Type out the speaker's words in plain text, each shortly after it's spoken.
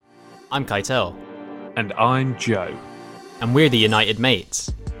I'm Keitel. And I'm Joe. And we're the United Mates.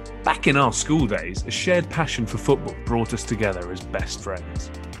 Back in our school days, a shared passion for football brought us together as best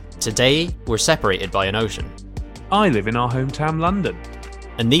friends. Today, we're separated by an ocean. I live in our hometown London.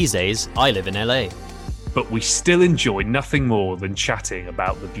 And these days, I live in LA. But we still enjoy nothing more than chatting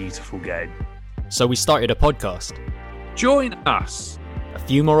about the beautiful game. So we started a podcast. Join us. A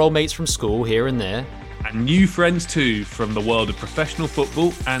few more old mates from school here and there. And new friends too from the world of professional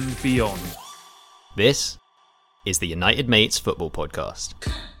football and beyond. This is the United Mates Football Podcast.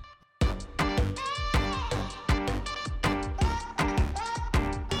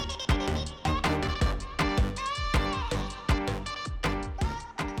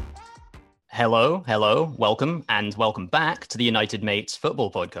 Hello, welcome back to the United Mates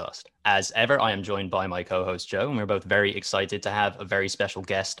Football Podcast. As ever, I am joined by my co-host Joe, and we're both very excited to have a very special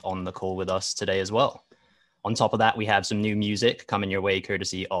guest on the call with us today as well. On top of that, we have some new music coming your way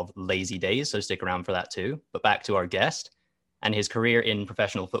courtesy of Lazy Days, so stick around for that too. But back to our guest, and his career in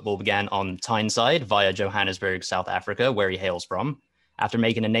professional football began on Tyneside via Johannesburg, South Africa, where he hails from. After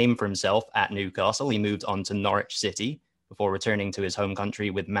making a name for himself at Newcastle, he moved on to Norwich City, before returning to his home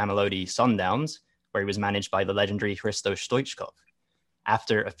country with Mamelodi Sundowns, where he was managed by the legendary Hristo Stoichkov.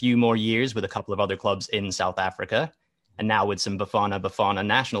 After a few more years with a couple of other clubs in South Africa, and now with some Bafana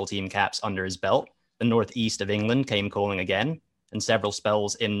national team caps under his belt, the northeast of England came calling again, and several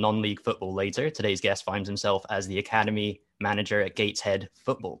spells in non-league football later, today's guest finds himself as the academy manager at Gateshead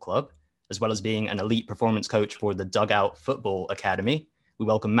Football Club, as well as being an elite performance coach for the Dugout Football Academy. We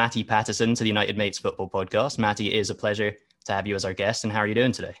welcome Matty Patterson to the United Mates Football Podcast. Matty, it is a pleasure to have you as our guest, and how are you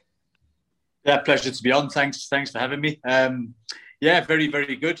doing today? Yeah, pleasure to be on. Thanks for having me. Yeah, very,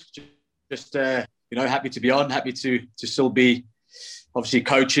 very good. Just happy to be on. Happy to still be obviously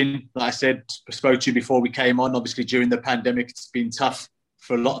coaching. Like I said, spoke to you before we came on. Obviously, during the pandemic, it's been tough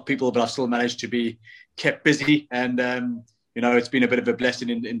for a lot of people, but I've still managed to be kept busy, and it's been a bit of a blessing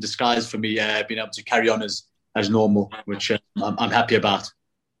in disguise for me, being able to carry on as normal, which I'm happy about.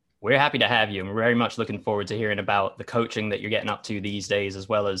 We're happy to have you, and we're very much looking forward to hearing about the coaching that you're getting up to these days, as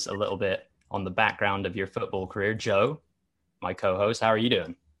well as a little bit on the background of your football career. Joe, my co-host, how are you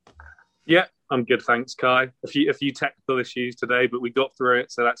doing? Yeah, I'm good, thanks, Kai. A few technical issues today, but we got through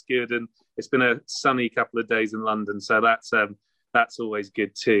it, so that's good. And it's been a sunny couple of days in London, so that's always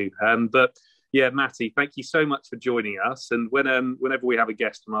good too. But yeah, Matty, thank you so much for joining us. And whenever we have a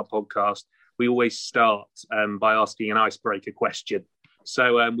guest on our podcast, we always start by asking an icebreaker question.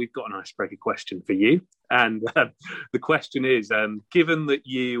 So we've got an icebreaker question for you. And the question is, given that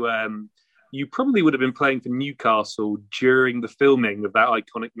you probably would have been playing for Newcastle during the filming of that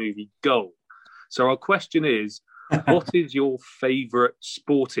iconic movie Goal. So our question is, what is your favourite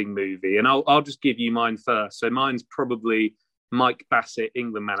sporting movie? And I'll just give you mine first. So mine's probably Mike Bassett,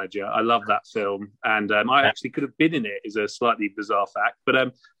 England Manager. I love that film. And I actually could have been in it, is a slightly bizarre fact.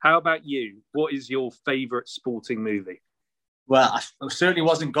 But how about you? What is your favourite sporting movie? Well, I certainly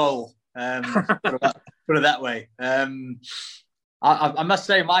wasn't Goal, put it that way. I must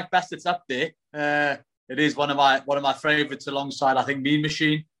say Mike Bassett's up there. It is one of my favourites alongside, I think, Mean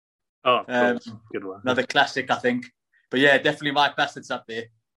Machine. Oh, of course. Good one. Another classic, I think. But yeah, definitely Mike Bassett's up there.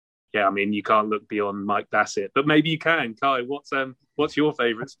 Yeah, I mean, you can't look beyond Mike Bassett, but maybe you can. Kai, what's your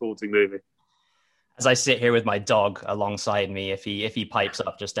favourite sporting movie? As I sit here with my dog alongside me, if he pipes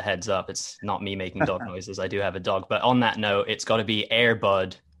up, just a heads up, it's not me making dog noises. I do have a dog. But on that note, it's got to be Air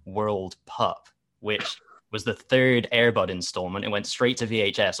Bud World Pup, which was the third Air Bud installment. It went straight to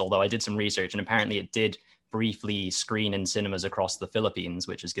VHS, although I did some research, and apparently it did briefly screen in cinemas across the Philippines,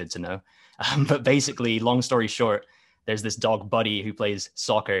 which is good to know. But basically, long story short, there's this dog Buddy who plays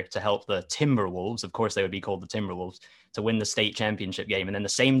soccer to help the Timberwolves. Of course, they would be called the Timberwolves, to win the state championship game. And then the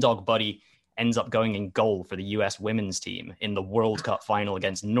same dog Buddy ends up going in goal for the US women's team in the World Cup final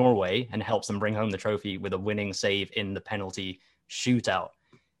against Norway and helps them bring home the trophy with a winning save in the penalty shootout.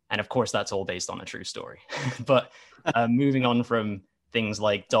 And of course, that's all based on a true story. But moving on from things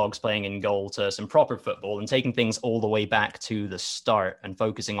like dogs playing in goal to some proper football and taking things all the way back to the start and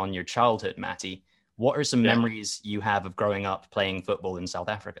focusing on your childhood, Matty, what are some memories you have of growing up playing football in South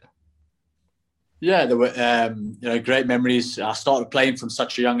Africa? Yeah, there were great memories. I started playing from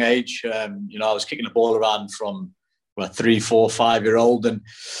such a young age. I was kicking the ball around from 3, 4, 5-year-old, and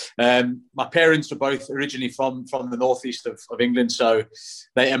my parents were both originally from the northeast of England, so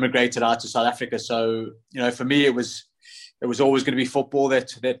they emigrated out to South Africa. So for me, it was always going to be football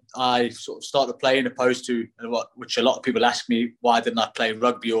that I sort of started playing, opposed to which a lot of people ask me, why didn't I play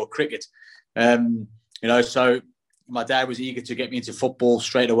rugby or cricket? So my dad was eager to get me into football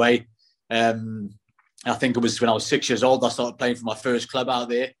straight away. I think it was when I was 6 years old, I started playing for my first club out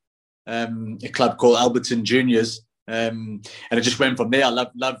there. a club called Alberton Juniors. And it just went from there. I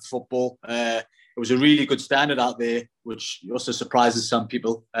loved football. It was a really good standard out there, which also surprises some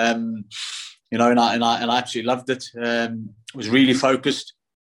people. And I absolutely loved it. Was really focused,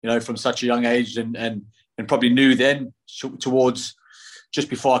 from such a young age, and probably knew then towards just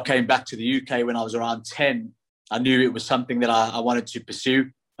before I came back to the UK when I was around 10, I knew it was something that I wanted to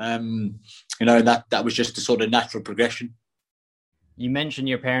pursue. And that was just a sort of natural progression. You mentioned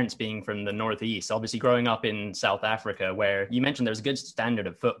your parents being from the Northeast, obviously growing up in South Africa, where you mentioned there's a good standard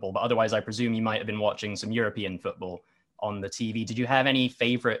of football, but otherwise I presume you might have been watching some European football on the TV. Did you have any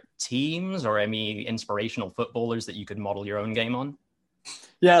favorite teams or any inspirational footballers that you could model your own game on?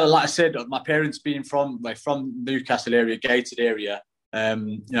 Yeah, like I said, my parents being from Newcastle area, gated area,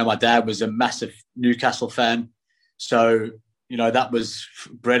 my dad was a massive Newcastle fan. So, that was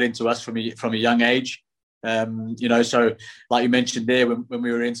bred into us from a young age. So like you mentioned there, when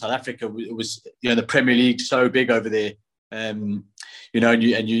we were in South Africa, it was, the Premier League so big over there, and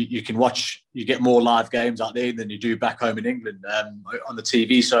you can watch, you get more live games out there than you do back home in England, on the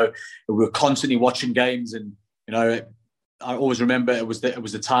TV. So we were constantly watching games, and, I always remember it was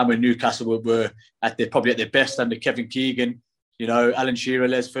the time when Newcastle were probably at their best under Kevin Keegan, Alan Shearer,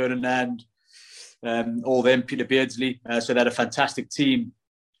 Les Ferdinand, all them, Peter Beardsley. So they had a fantastic team,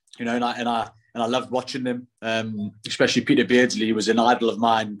 and I loved watching them, especially Peter Beardsley. He was an idol of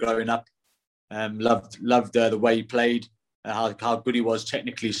mine growing up. Loved the way he played, how good he was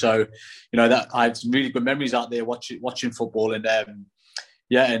technically. So, that I had some really good memories out there watching football, and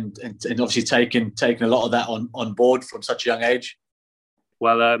and obviously taking a lot of that on board from such a young age.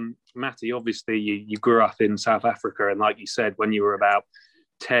 Well, Matty, obviously you grew up in South Africa, and like you said, when you were about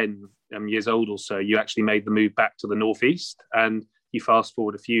 10 years old or so, you actually made the move back to the Northeast, and you fast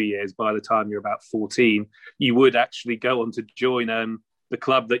forward a few years, by the time you're about 14, you would actually go on to join the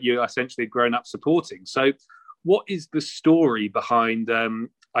club that you essentially had grown up supporting. So what is the story behind,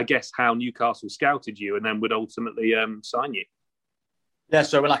 I guess, how Newcastle scouted you and then would ultimately sign you? Yeah,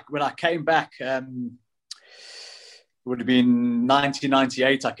 so when I came back, it would have been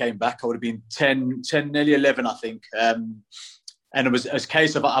 1998 I came back. I would have been 10 nearly 11, I think. And it was a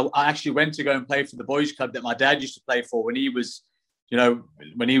case of, I actually went to go and play for the boys' club that my dad used to play for when he was,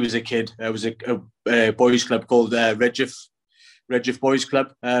 when he was a kid. There was a boys' club called Redgiff Boys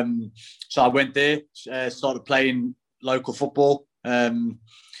Club. So I went there, started playing local football, and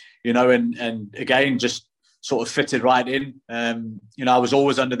again, just sort of fitted right in. I was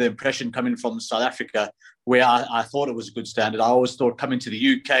always under the impression, coming from South Africa, where I thought it was a good standard. I always thought, coming to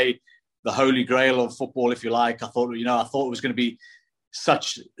the UK, the holy grail of football, if you like, I thought it was going to be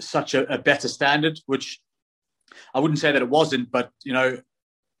such a better standard, which I wouldn't say that it wasn't, but there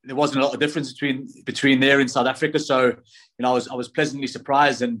wasn't a lot of difference between there and South Africa. So I was pleasantly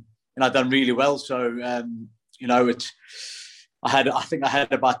surprised, and I'd done really well. So I think I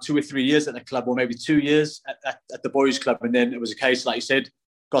had about 2 or 3 years at the club, or maybe 2 years at the boys' club, and then it was a case, like you said,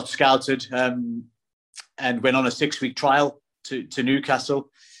 got scouted, and went on a 6-week trial to Newcastle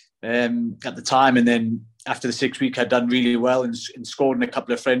at the time, and then after the 6 week, I'd done really well and scored in a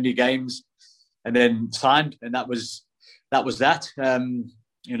couple of friendly games, and then signed, and that was that.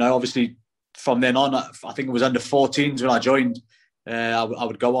 Obviously from then on, I think it was under 14s when I joined. I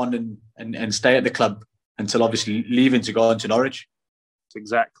would go on and stay at the club until obviously leaving to go on to Norwich.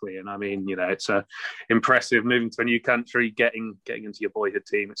 Exactly, and I mean, it's impressive moving to a new country, getting into your boyhood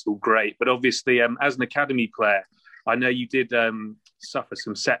team. It's all great, but obviously, as an academy player, I know you did suffer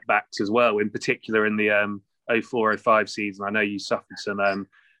some setbacks as well. In particular, in the 04-05 season, I know you suffered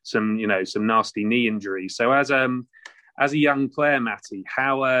some nasty knee injuries. So as a young player, Matty,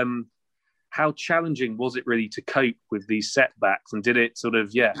 how challenging was it really to cope with these setbacks, and did it sort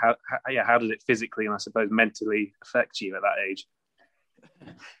of how did it physically and I suppose mentally affect you at that age?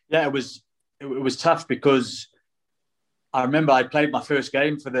 Yeah, it was tough, because I remember I played my first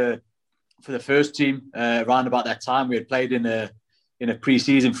game for the first team around about that time. We had played in a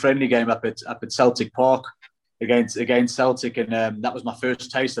pre-season friendly game up at Celtic Park against Celtic, and that was my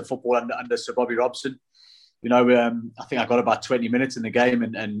first taste of football under Sir Bobby Robson. I think I got about 20 minutes in the game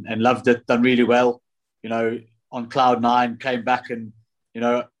and loved it, done really well, on cloud nine, came back, and,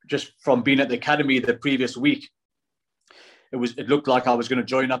 just from being at the academy the previous week, it looked like I was going to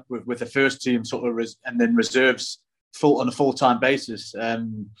join up with the first team and then reserves on a full-time basis.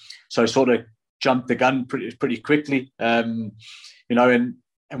 So I sort of jumped the gun pretty quickly, and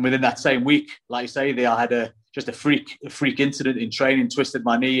within that same week, like you say, I had just a freak incident in training, twisted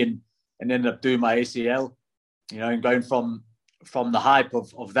my knee and ended up doing my ACL. And going from the hype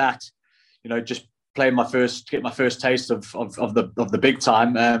of that, just get my first taste of the big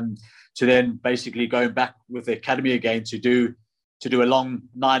time, to then basically going back with the academy again to do a long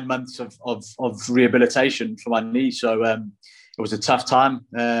 9 months of rehabilitation for my knee. So it was a tough time,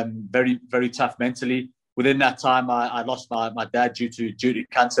 very, very tough mentally. Within that time, I lost my dad due to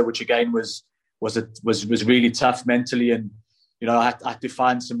cancer, which again was really tough mentally. And I had to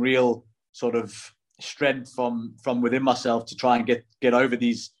find some real sort of strength from within myself to try and get over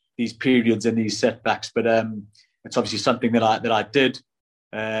these periods and these setbacks. But it's obviously something that I did.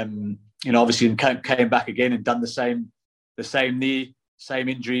 Obviously, and came back again and done the same knee, same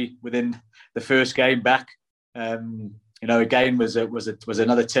injury within the first game back. Again was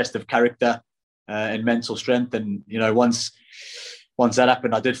another test of character and mental strength. And once that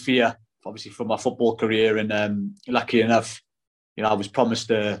happened, I did fear, obviously, for my football career. And lucky enough, I was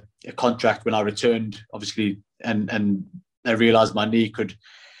promised a contract when I returned, obviously, and I realised my knee could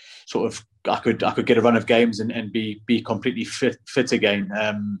sort of I could get a run of games and be completely fit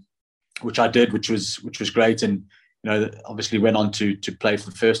again, which I did, which was great. And obviously went on to play for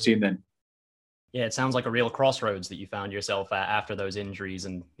the first team then. Yeah, it sounds like a real crossroads that you found yourself at after those injuries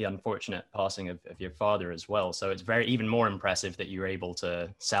and the unfortunate passing of your father as well. So it's even more impressive that you were able to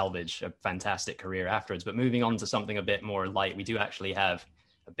salvage a fantastic career afterwards. But moving on to something a bit more light, we do actually have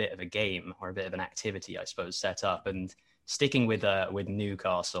a bit of a game or a bit of an activity, I suppose, set up. And sticking with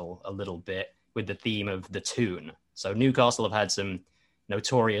Newcastle a little bit with the theme of the Toon. So Newcastle have had some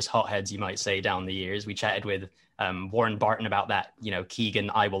notorious hotheads, you might say, down the years. We chatted with Warren Barton about that, Keegan,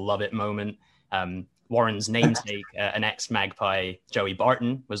 I will love it moment. Warren's namesake, an ex-Magpie, Joey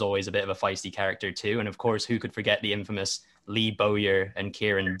Barton, was always a bit of a feisty character too. And of course, who could forget the infamous Lee Bowyer and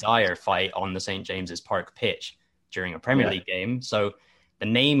Kieran Dyer fight on the St. James's Park pitch during a Premier League game. So the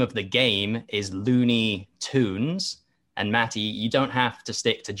name of the game is Looney Tunes. And Matty, you don't have to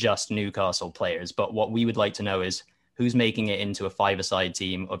stick to just Newcastle players, but what we would like to know is who's making it into a five-a-side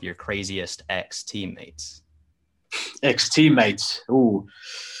team of your craziest ex-teammates? Ex-teammates? Ooh.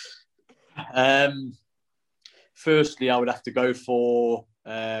 Firstly, I would have to go for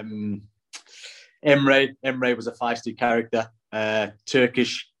Emre. Emre was a feisty character,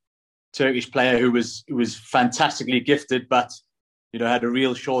 Turkish player who was fantastically gifted, but had a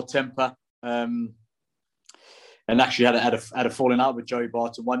real short temper, and actually had a falling out with Joey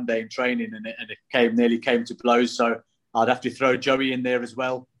Barton one day in training, and it nearly came to blows. So I'd have to throw Joey in there as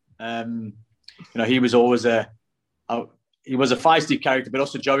well. He was always he was a feisty character, but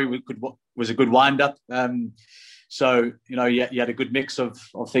also Joey was a good wind-up. So, he had a good mix of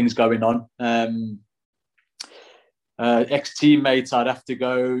things going on. Ex-teammates, I'd have to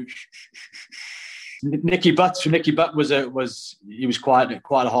go Nicky Butt. Nicky Butt was quite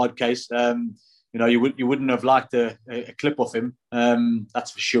a hard case. You wouldn't have liked a clip of him. That's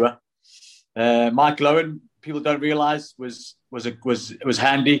for sure. Michael Owen, people don't realise was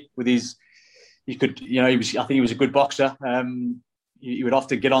handy with his. He could, I think he was a good boxer. He would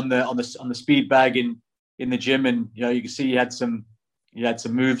often get on the speed bag in the gym, and you can see he had some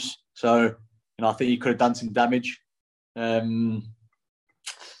moves. So I think he could have done some damage. I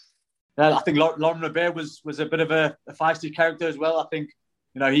think Laurent Robert was a bit of a feisty character as well. I think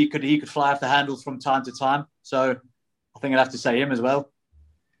he could fly off the handles from time to time. So I think I'd have to say him as well.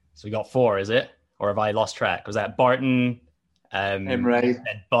 So we got 4, is it? Or have I lost track? Was that Barton? Emre,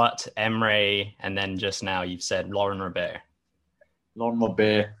 Butt, Emre, and then just now you've said Laurent Robert. Laurent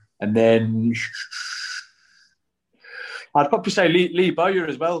Robert, and then I'd probably say Lee Bowyer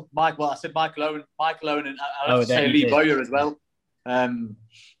as well. I said Michael Owen, and I'd have to say Lee Bowyer as well.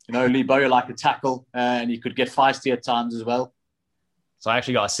 Lee Bowyer liked to tackle, and he could get feisty at times as well. So I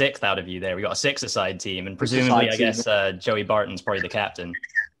actually got a 6th out of you there. We got a 6-a-side team, and presumably, I guess Joey Barton's probably the captain,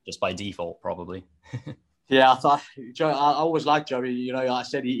 just by default, probably. Yeah, I always liked Joey. I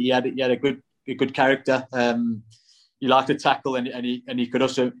said he had a good character. He liked to tackle, and he could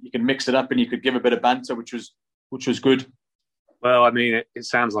also mix it up, and he could give a bit of banter, which was good. Well, I mean, it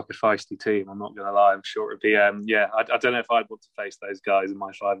sounds like a feisty team. I'm not going to lie. I'm sure it'd be. I don't know if I'd want to face those guys in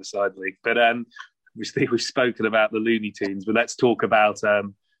my five-a-side league. But we've spoken about the Looney Tunes, but let's talk about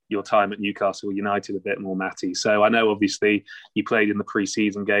your time at Newcastle United a bit more, Matty. So I know obviously you played in the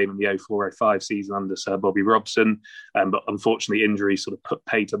pre-season game in the 04-05 season under Sir Bobby Robson, but unfortunately injuries sort of put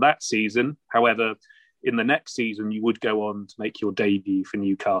pay to that season. However, in the next season, you would go on to make your debut for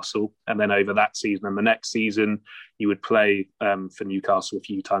Newcastle. And then over that season and the next season, you would play for Newcastle a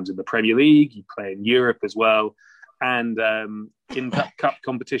few times in the Premier League. You play in Europe as well. And in cup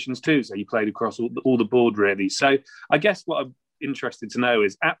competitions too. So you played across all the board, really. So I guess what I'm interested to know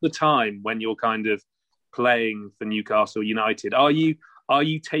is, at the time when you're kind of playing for Newcastle United, are you Are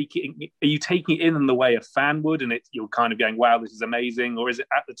you taking it in the way a fan would, and you're kind of going, "Wow, this is amazing," or is it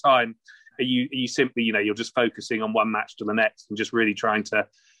at the time? Are you simply, you're just focusing on one match to the next and just really trying to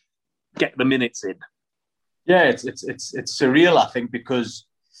get the minutes in? Yeah, it's surreal, I think, because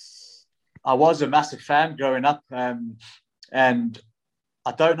I was a massive fan growing up, and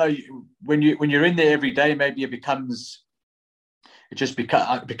I don't know, when you're in there every day, maybe it becomes a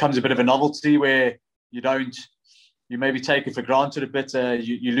bit of a novelty where you maybe take it for granted a bit.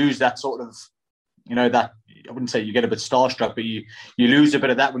 You lose that sort of, that, I wouldn't say you get a bit starstruck, but you lose a bit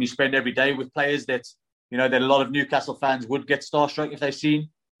of that when you spend every day with players that a lot of Newcastle fans would get starstruck if they've seen,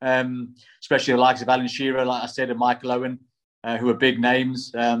 especially the likes of Alan Shearer, like I said, and Michael Owen, who are big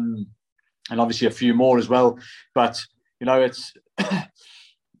names, and obviously a few more as well. But it's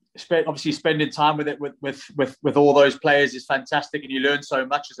obviously spending time with it with all those players is fantastic, and you learn so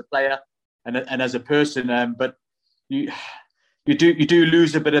much as a player and as a person. But you do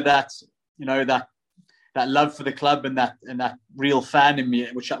lose a bit of that, that love for the club and that real fan in me,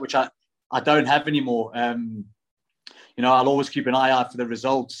 which I don't have anymore. I'll always keep an eye out for the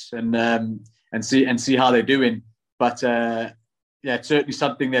results and see how they're doing. But it's certainly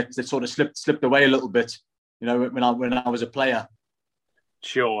something that sort of slipped away a little bit, when I was a player.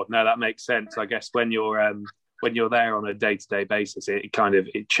 Sure, no, that makes sense. I guess when you're there on a day-to-day basis, it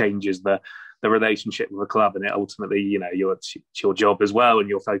changes the relationship with the club, and it ultimately, it's your job as well, and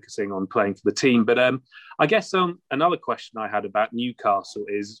you're focusing on playing for the team. But I guess another question I had about Newcastle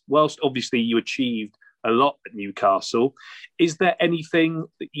is, whilst obviously you achieved a lot at Newcastle, is there anything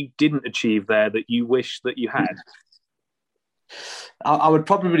that you didn't achieve there that you wish that you had? I would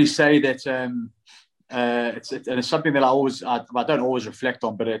probably say that it's something that I don't always reflect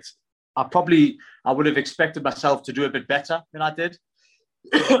on, but I would have expected myself to do a bit better than I did.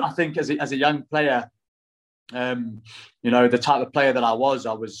 I think as a young player, the type of player that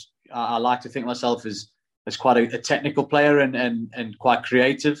I like to think myself as quite a technical player and quite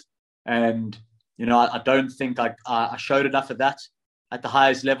creative. And, I don't think I showed enough of that at the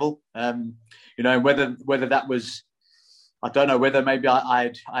highest level. Whether that was, I don't know, whether maybe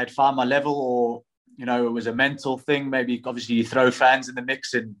I'd found my level, or, it was a mental thing. Maybe obviously you throw fans in the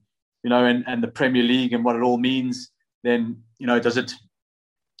mix and the Premier League and what it all means, then, does it,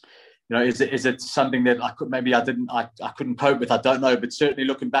 is it something that I couldn't cope with? I don't know, but certainly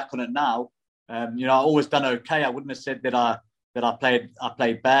looking back on it now, I always done okay. I wouldn't have said that I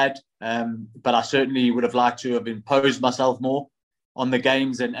played bad, but I certainly would have liked to have imposed myself more on the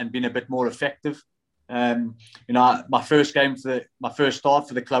games and been a bit more effective. My first start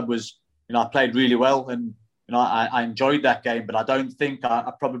for the club was, I played really well, and I enjoyed that game, but I don't think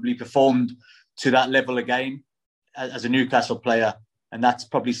I probably performed to that level again as a Newcastle player. And that's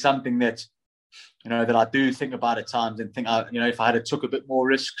probably something that, that I do think about at times, and think, if I had took a bit more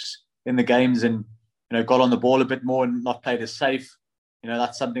risks in the games and, got on the ball a bit more and not played as safe,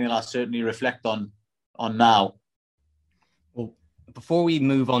 that's something that I certainly reflect on now. Well, before we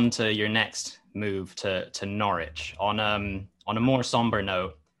move on to your next move to Norwich, on a more somber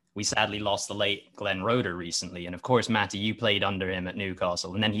note, we sadly lost the late Glenn Roeder recently. And of course, Matty, you played under him at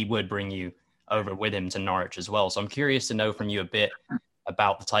Newcastle, and then he would bring you over with him to Norwich as well. So I'm curious to know from you a bit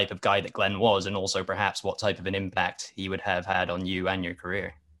about the type of guy that Glenn was, and also perhaps what type of an impact he would have had on you and your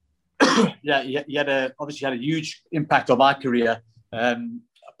career. Yeah, he obviously had a huge impact on my career.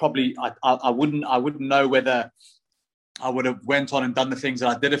 Probably, I wouldn't know whether I would have went on and done the things that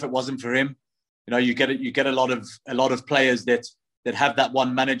I did if it wasn't for him. You get a lot of players that have that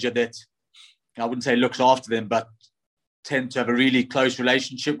one manager that, I wouldn't say looks after them, but tend to have a really close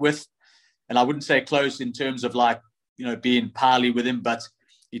relationship with. And I wouldn't say close in terms of being pally with him, but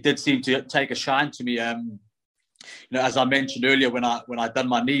he did seem to take a shine to me. As I mentioned earlier, when I done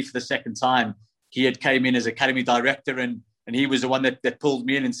my knee for the second time, he had came in as academy director, and he was the one that pulled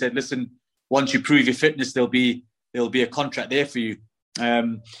me in and said, "Listen, once you prove your fitness, there'll be a contract there for you."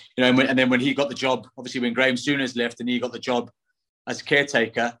 And then when he got the job, obviously when Graham Souness left and he got the job as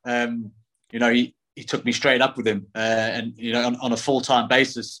caretaker, he took me straight up with him, and on a full-time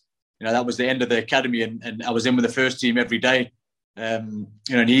basis. That was the end of the academy, and I was in with the first team every day. And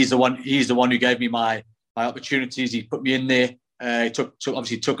he's the one who gave me my opportunities. He put me in there. He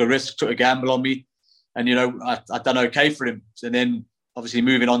obviously took a risk, took a gamble on me, and I'd done okay for him. And then obviously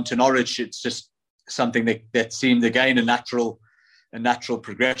moving on to Norwich, it's just something that seemed again a natural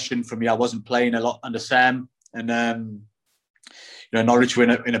progression for me. I wasn't playing a lot under Sam, and Norwich were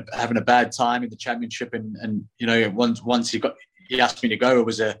having a bad time in the Championship, and once he asked me to go, it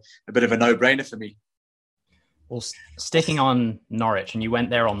was a bit of a no-brainer for me. Well, sticking on Norwich, and you went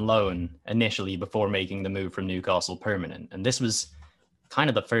there on loan initially before making the move from Newcastle permanent. And this was kind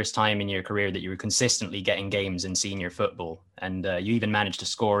of the first time in your career that you were consistently getting games in senior football. And you even managed to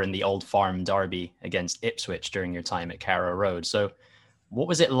score in the Old Farm derby against Ipswich during your time at Carrow Road. So what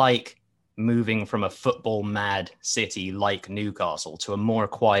was it like moving from a football mad city like Newcastle to a more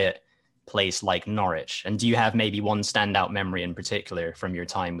quiet place like Norwich? And do you have maybe one standout memory in particular from your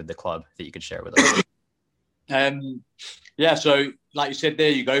time with the club that you could share with us? Yeah, so like you said there,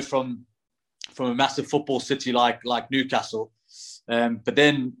 you go from a massive football city like Newcastle. But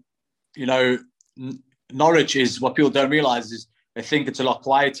then, Norwich is, what people don't realise is they think it's a lot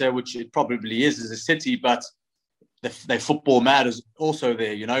quieter, which it probably is as a city, but they football mad is also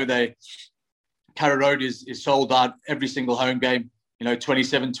there. Carrow Road is sold out every single home game,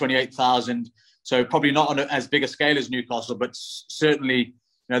 27, 28,000. So probably not on as big a scale as Newcastle, but certainly,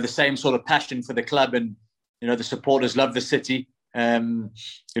 the same sort of passion for the club, and, the supporters love the city.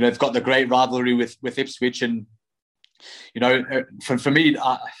 They've got the great rivalry with Ipswich, and, for me,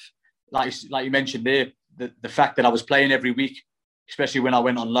 like you mentioned there, the fact that I was playing every week, especially when I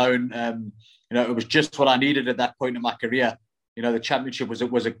went on loan, it was just what I needed at that point in my career. The Championship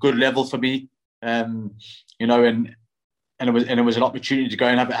was a good level for me, and it was an opportunity to go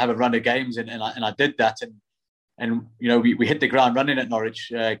and have a run of games, and I did that, and we hit the ground running at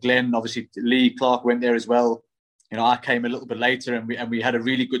Norwich. Glenn, obviously, Lee Clark went there as well. I came a little bit later, and we had a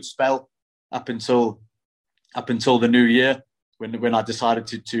really good spell up until the new year when I decided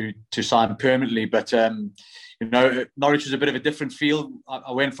to sign permanently. But Norwich was a bit of a different feel.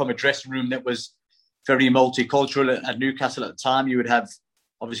 I went from a dressing room that was very multicultural at Newcastle at the time. You would have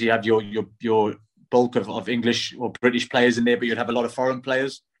your bulk of English or British players in there, but you'd have a lot of foreign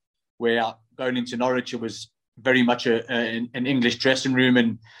players. Where going into Norwich, it was very much an English dressing room,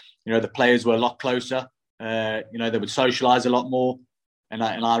 and the players were a lot closer. They would socialise a lot more, and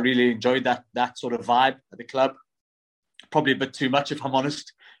I really enjoyed that sort of vibe at the club. Probably a bit too much, if I'm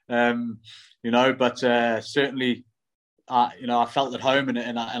honest, but certainly, I felt at home,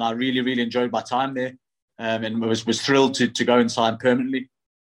 and I really, really enjoyed my time there, and was thrilled to go and sign permanently.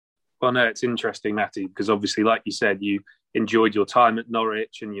 Well, no, it's interesting, Matty, because obviously, like you said, you enjoyed your time at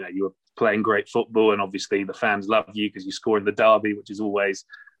Norwich, and you were playing great football, and obviously the fans love you because you score in the derby, which is always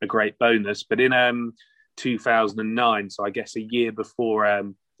a great bonus. But in 2009, so I guess a year before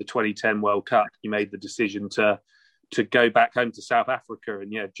the 2010 World Cup, you made the decision to go back home to South Africa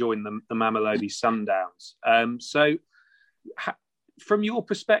and join the Mamelodi Sundowns. So from your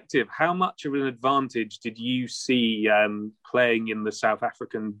perspective, how much of an advantage did you see playing in the South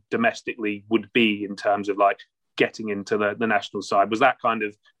African domestic league would be in terms of like getting into the national side? Was that kind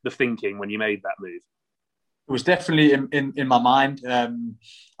of the thinking when you made that move? It was definitely in my mind.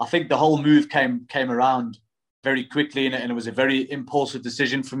 I think the whole move came around very quickly, and it was a very impulsive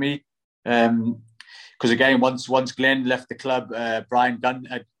decision for me. Because again, once Glenn left the club, Brian Gunn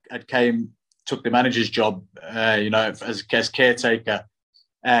took the manager's job, as caretaker,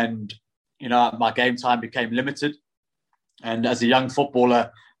 and my game time became limited. And as a young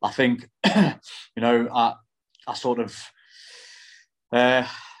footballer, I think I sort of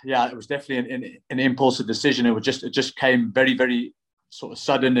it was definitely an impulsive decision. It just came very, very sort of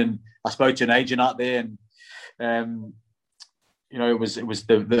sudden, and I spoke to an agent out there, and it was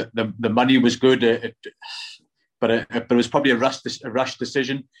the money was good, but it was probably a rush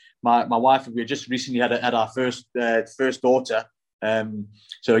decision. My wife, we had just recently had our first daughter,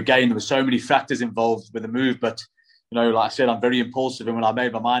 so again there were so many factors involved with the move. But like I said, I'm very impulsive, and when I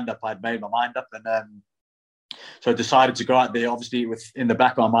made my mind up, I'd made my mind up, and so I decided to go out there. Obviously, with in the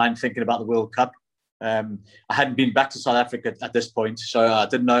back of my mind thinking about the World Cup. I hadn't been back to South Africa at this point, so I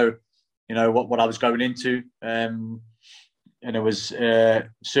didn't know, what I was going into. And it was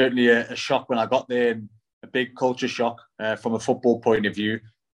certainly a shock when I got there, and a big culture shock from a football point of view.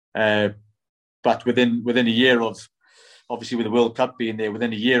 But within a year of, obviously with the World Cup being there,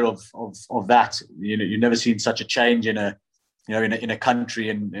 within a year of that, you've never seen such a change in a country,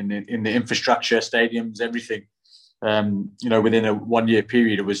 and in the infrastructure, stadiums, everything. Within a 1 year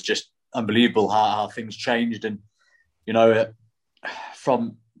period, it was just unbelievable how things changed. And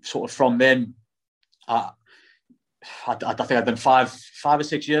from then, I think I'd done five or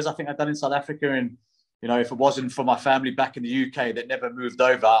 6 years. I think I'd done in South Africa, and if it wasn't for my family back in the UK that never moved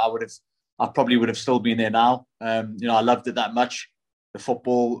over, I probably would have still been there now. I loved it that much. The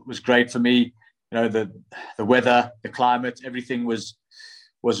football was great for me. The weather, the climate, everything was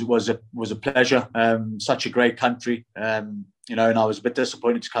a pleasure. Such a great country. And I was a bit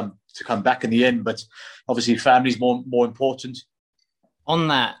disappointed to come back in the end, but obviously family's more important. On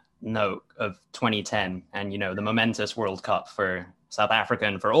that note of 2010 and the momentous World Cup for South Africa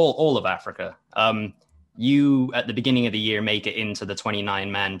and for all of Africa, you at the beginning of the year make it into the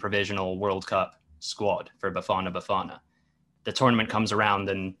 29-man provisional World Cup squad for Bafana Bafana. The tournament comes around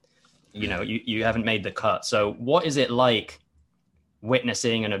and, you haven't made the cut. So what is it like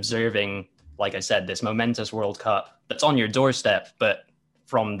witnessing and observing, like I said, this momentous World Cup that's on your doorstep, but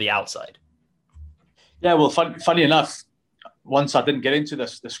from the outside? Yeah, well, funny enough, once I didn't get into the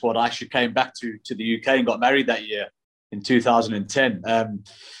squad, I actually came back to the UK and got married that year in 2010.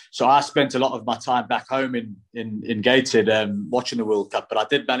 So I spent a lot of my time back home in Gateshead watching the World Cup, but I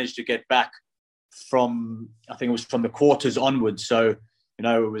did manage to get back from the quarters onwards. So,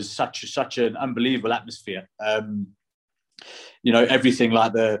 it was such an unbelievable atmosphere. Everything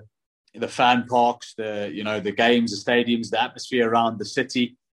like the fan parks, the games, the stadiums, the atmosphere around the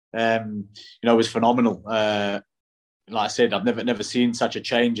city, was phenomenal. Like I said, I've never seen such a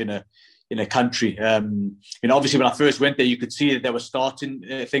change in a country. Obviously when I first went there, you could see that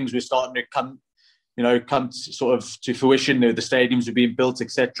things were starting to come sort of to fruition. The stadiums were being built,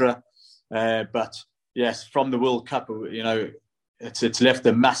 etc. But yes, from the World Cup, it's left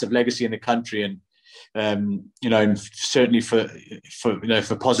a massive legacy in the country, and and certainly for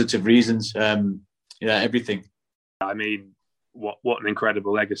positive reasons. Everything. I mean, what an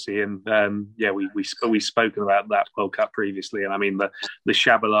incredible legacy, and we've spoken about that World Cup previously, and I mean the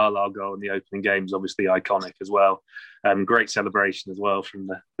Shabalala goal in the opening game is obviously iconic as well. Great celebration as well from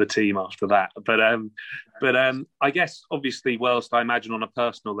the team after that. But I guess obviously, whilst I imagine on a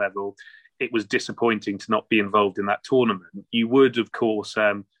personal level it was disappointing to not be involved in that tournament, you would of course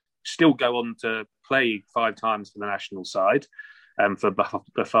still go on to play 5 times for the national side for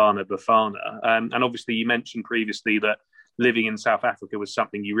Bafana Bafana, and obviously you mentioned previously that living in South Africa was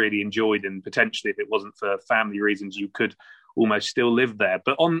something you really enjoyed, and potentially if it wasn't for family reasons you could almost still live there.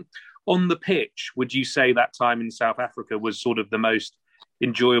 But on the pitch, would you say that time in South Africa was sort of the most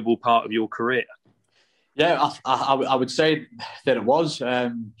enjoyable part of your career? Yeah, I would say that it was.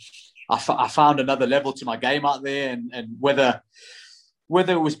 I found another level to my game out there, and whether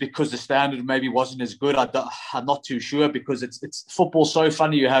it was because the standard maybe wasn't as good, I'm not too sure, because it's football so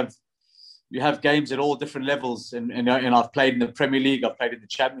funny. You have games at all different levels, and I've played in the Premier League, I've played in the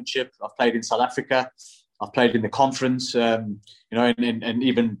Championship, I've played in South Africa, I've played in the Conference, and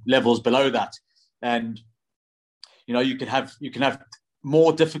even levels below that, and you can have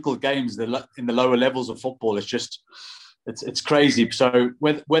more difficult games in the lower levels of football. It's crazy. So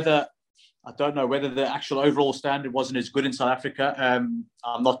whether I don't know whether the actual overall standard wasn't as good in South Africa.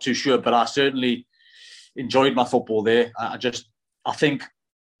 I'm not too sure, but I certainly enjoyed my football there. I think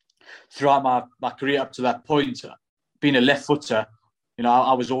throughout my career up to that point, being a left footer,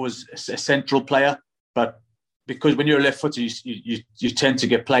 I was always a central player. But because when you're a left footer, you tend to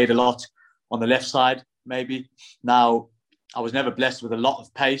get played a lot on the left side, maybe. Now, I was never blessed with a lot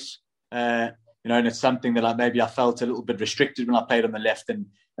of pace, and it's something that I felt a little bit restricted when I played on the left, and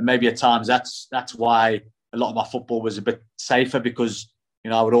maybe at times that's why a lot of my football was a bit safer, because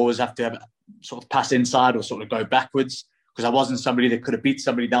I would always have to sort of pass inside or sort of go backwards, because I wasn't somebody that could have beat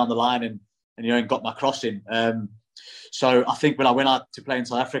somebody down the line and got my cross in. So I think when I went out to play in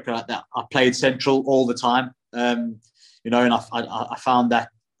South Africa, I played central all the time, and I found that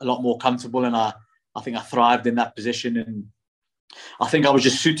a lot more comfortable, and I think I thrived in that position, and I think I was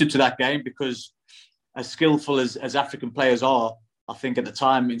just suited to that game, because as skillful as African players are, I think at the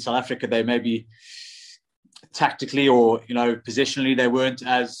time in South Africa, they maybe tactically or positionally they weren't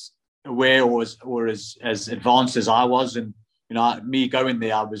as aware or as advanced as I was, and me going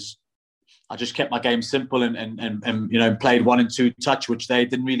there, I just kept my game simple and played 1 and 2 touch, which they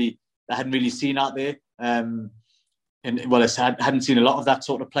hadn't really seen out there, I hadn't seen a lot of that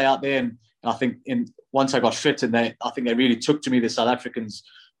sort of play out there, and I think once I got fit, and I think they really took to me, the South Africans.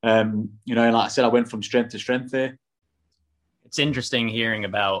 And like I said, I went from strength to strength there. It's interesting hearing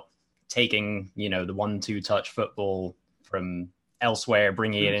about taking, the 1-2 touch football from elsewhere,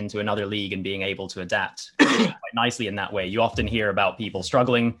 bringing it into another league and being able to adapt quite nicely in that way. You often hear about people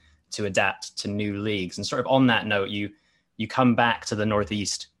struggling to adapt to new leagues. And sort of on that note, you come back to the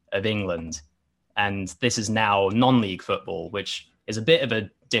northeast of England, and this is now non-league football, which is a bit of a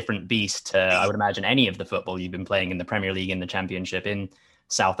different beast to, I would imagine, any of the football you've been playing in the Premier League and the Championship in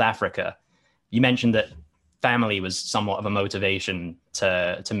South Africa. You mentioned that family was somewhat of a motivation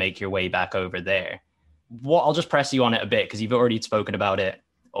to make your way back over there. I'll just press you on it a bit, because you've already spoken about it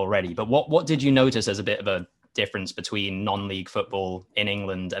already, but what did you notice as a bit of a difference between non-league football in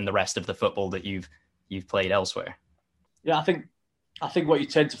England and the rest of the football that you've played elsewhere? Yeah, I think what you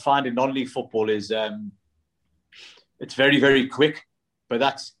tend to find in non-league football is it's very, very quick, but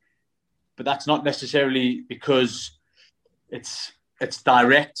that's not necessarily because it's it's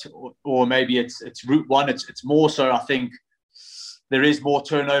direct, or maybe it's route one. It's more so. I think there is more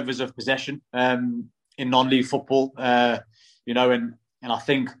turnovers of possession in non-league football. And I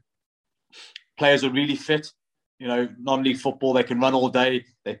think players are really fit. Non-league football, they can run all day.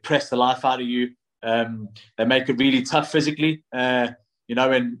 They press the life out of you. They make it really tough physically. And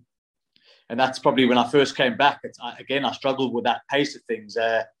that's probably when I first came back. I struggled with that pace of things.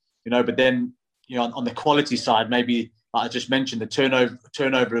 But then on the quality side, maybe like I just mentioned, the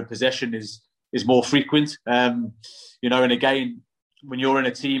turnover of possession is more frequent. And again, when you're in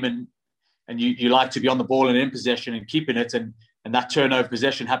a team and you like to be on the ball and in possession and keeping it, and that turnover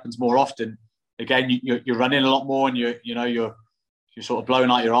possession happens more often. Again, you're running a lot more, and you're sort of blowing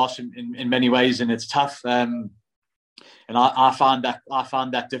out your arse in many ways, and it's tough. And I found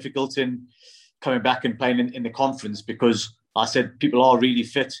that difficult in coming back and playing in the conference, because I said people are really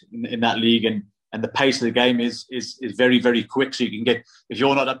fit in that league, and the pace of the game is very, very quick. So you can get, if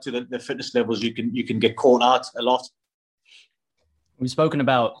you're not up to the fitness levels, you can get caught out a lot. We've spoken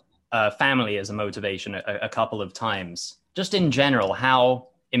about family as a motivation a couple of times. Just in general, how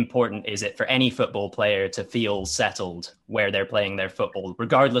important is it for any football player to feel settled where they're playing their football,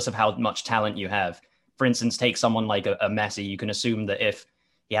 regardless of how much talent you have? For instance, take someone like a Messi. You can assume that if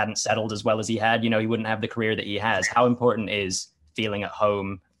he hadn't settled as well as he had, he wouldn't have the career that he has. How important is feeling at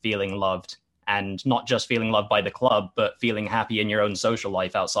home, feeling loved, and not just feeling loved by the club, but feeling happy in your own social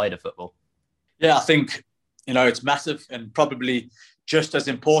life outside of football? Yeah, I think, it's massive, and probably just as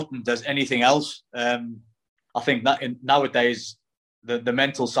important as anything else. I think that nowadays, the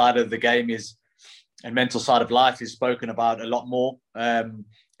mental side of the game and mental side of life is spoken about a lot more. And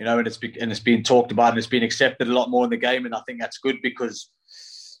it's been talked about, and it's been accepted a lot more in the game. And I think that's good, because,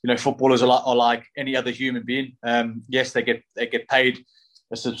 footballers are like any other human being. Yes, they get paid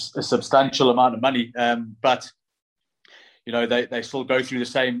a substantial amount of money, but they still go through the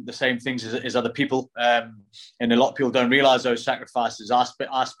same things as other people. And a lot of people don't realise those sacrifices.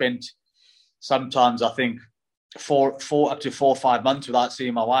 I spent sometimes, I think, up to 4 or 5 months without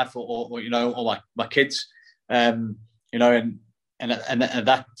seeing my wife or my kids. And at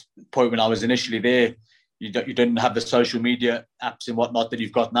that point when I was initially there, you didn't have the social media apps and whatnot that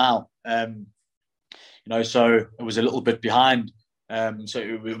you've got now. So it was a little bit behind. So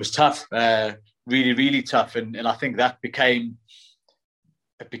it was tough, really, really tough. And I think that became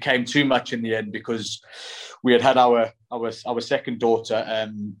too much in the end, because we had our second daughter,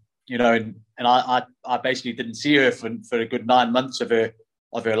 and I basically didn't see her for a good 9 months of her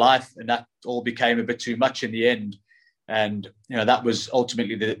life, and that all became a bit too much in the end. And that was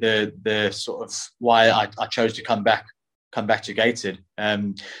ultimately the sort of why I chose to come back to Gateshead.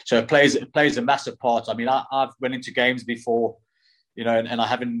 So it plays a massive part. I mean, I've went into games before, and I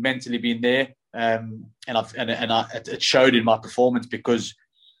haven't mentally been there, and it showed in my performance, because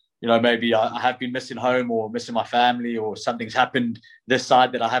maybe I have been missing home or missing my family, or something's happened this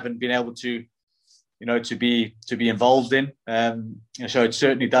side that I haven't been able to be involved in. So it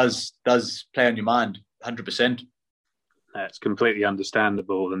certainly does play on your mind, 100%. It's completely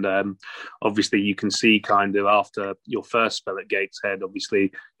understandable. And obviously you can see kind of after your first spell at Gateshead,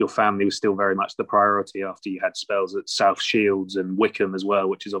 obviously your family was still very much the priority after you had spells at South Shields and Wycombe as well,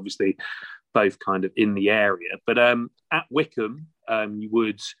 which is obviously both kind of in the area. But at Wycombe, you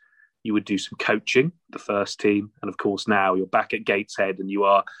would do some coaching, the first team. And of course, now you're back at Gateshead and you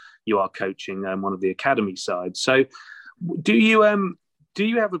are coaching one of the academy sides. So do you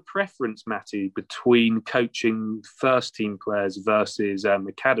have a preference, Matty, between coaching first team players versus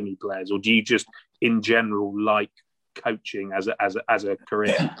academy players, or do you just in general like coaching as a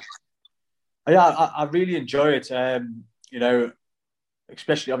career? Yeah, I really enjoy it.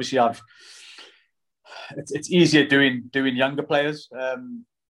 Especially obviously it's easier doing younger players,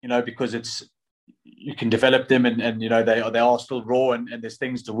 because you can develop them and they are still raw and there's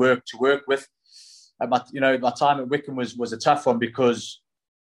things to work with. My time at Wycombe was a tough one, because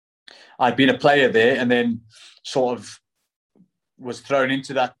I'd been a player there and then sort of was thrown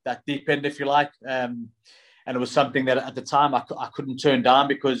into that deep end, if you like. And it was something that at the time I couldn't turn down,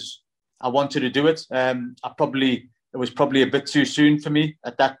 because I wanted to do it. It was probably a bit too soon for me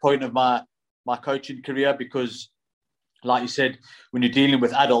at that point of my coaching career, because like you said, when you're dealing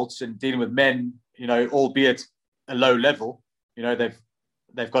with adults and dealing with men, albeit a low level,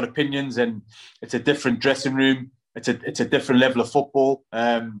 they've got opinions, and it's a different dressing room. It's a different level of football.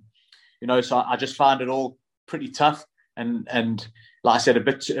 So I just found it all pretty tough, and like I said,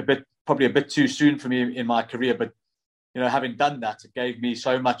 probably a bit too soon for me in my career. But having done that, it gave me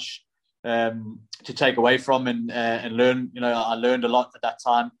so much to take away from and learn. I learned a lot at that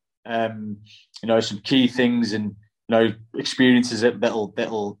time. Some key things, and experiences that'll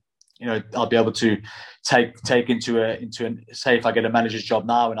I'll be able to take into say if I get a manager's job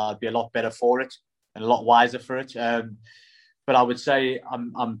now, and I'd be a lot better for it and a lot wiser for it. But I would say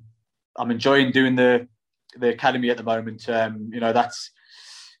I'm enjoying doing the academy at the moment. That's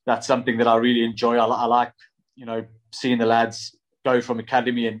something that I really enjoy. I like seeing the lads go from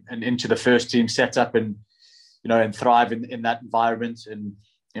academy and into the first team setup and thrive in that environment. And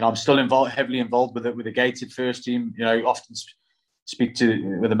I'm still heavily involved with the Gateshead first team. Often speak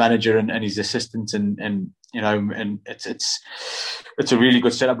with the manager and his assistant, and it's a really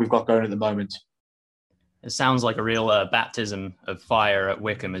good setup we've got going at the moment. It sounds like a real baptism of fire at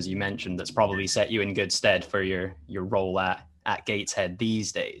Wycombe, as you mentioned, that's probably set you in good stead for your role at Gateshead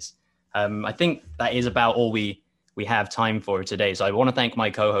these days. I think that is about all we have time for today. So I want to thank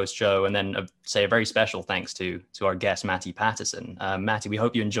my co-host Joe, and then say a very special thanks to our guest, Matty Pattison. Matty, we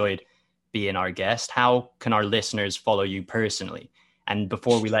hope you enjoyed being our guest. How can our listeners follow you personally? And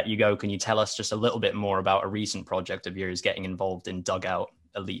before we let you go, can you tell us just a little bit more about a recent project of yours getting involved in Dugout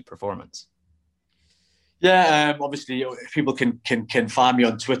Elite Performance? Yeah, obviously people can find me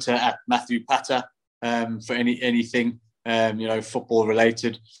on Twitter at Matthew Patter for anything football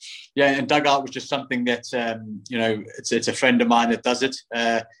related. Yeah, and Dugout was just something that it's a friend of mine that does it.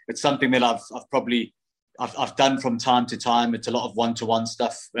 It's something that I've done from time to time. It's a lot of one-to-one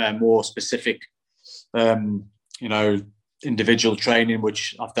stuff, more specific, individual training,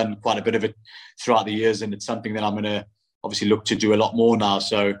 which I've done quite a bit of it throughout the years, and it's something that I'm going to obviously look to do a lot more now.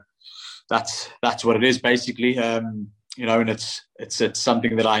 So that's what it is basically, and it's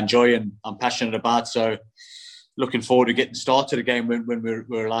something that I enjoy and I'm passionate about. So looking forward to getting started again when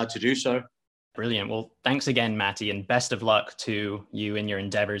we're allowed to do so. Brilliant. Well, thanks again, Matty, and best of luck to you in your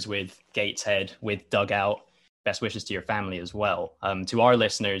endeavours with Gateshead, with Dugout. Best wishes to your family as well. To our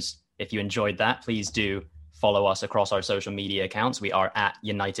listeners, if you enjoyed that, please do follow us across our social media accounts. We are at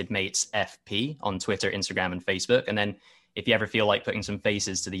United Mates FP on Twitter, Instagram, and Facebook. And then if you ever feel like putting some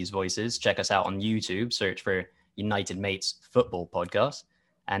faces to these voices, check us out on YouTube. Search for United Mates Football Podcast.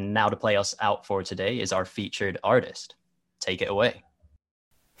 And now to play us out for today is our featured artist. Take it away.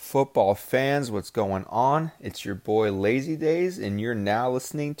 Football fans, what's going on? It's your boy Lazy Days, and you're now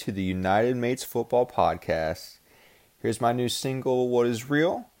listening to the United Mates Football Podcast. Here's my new single, What Is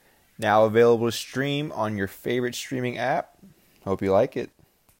Real, now available to stream on your favorite streaming app. Hope you like it.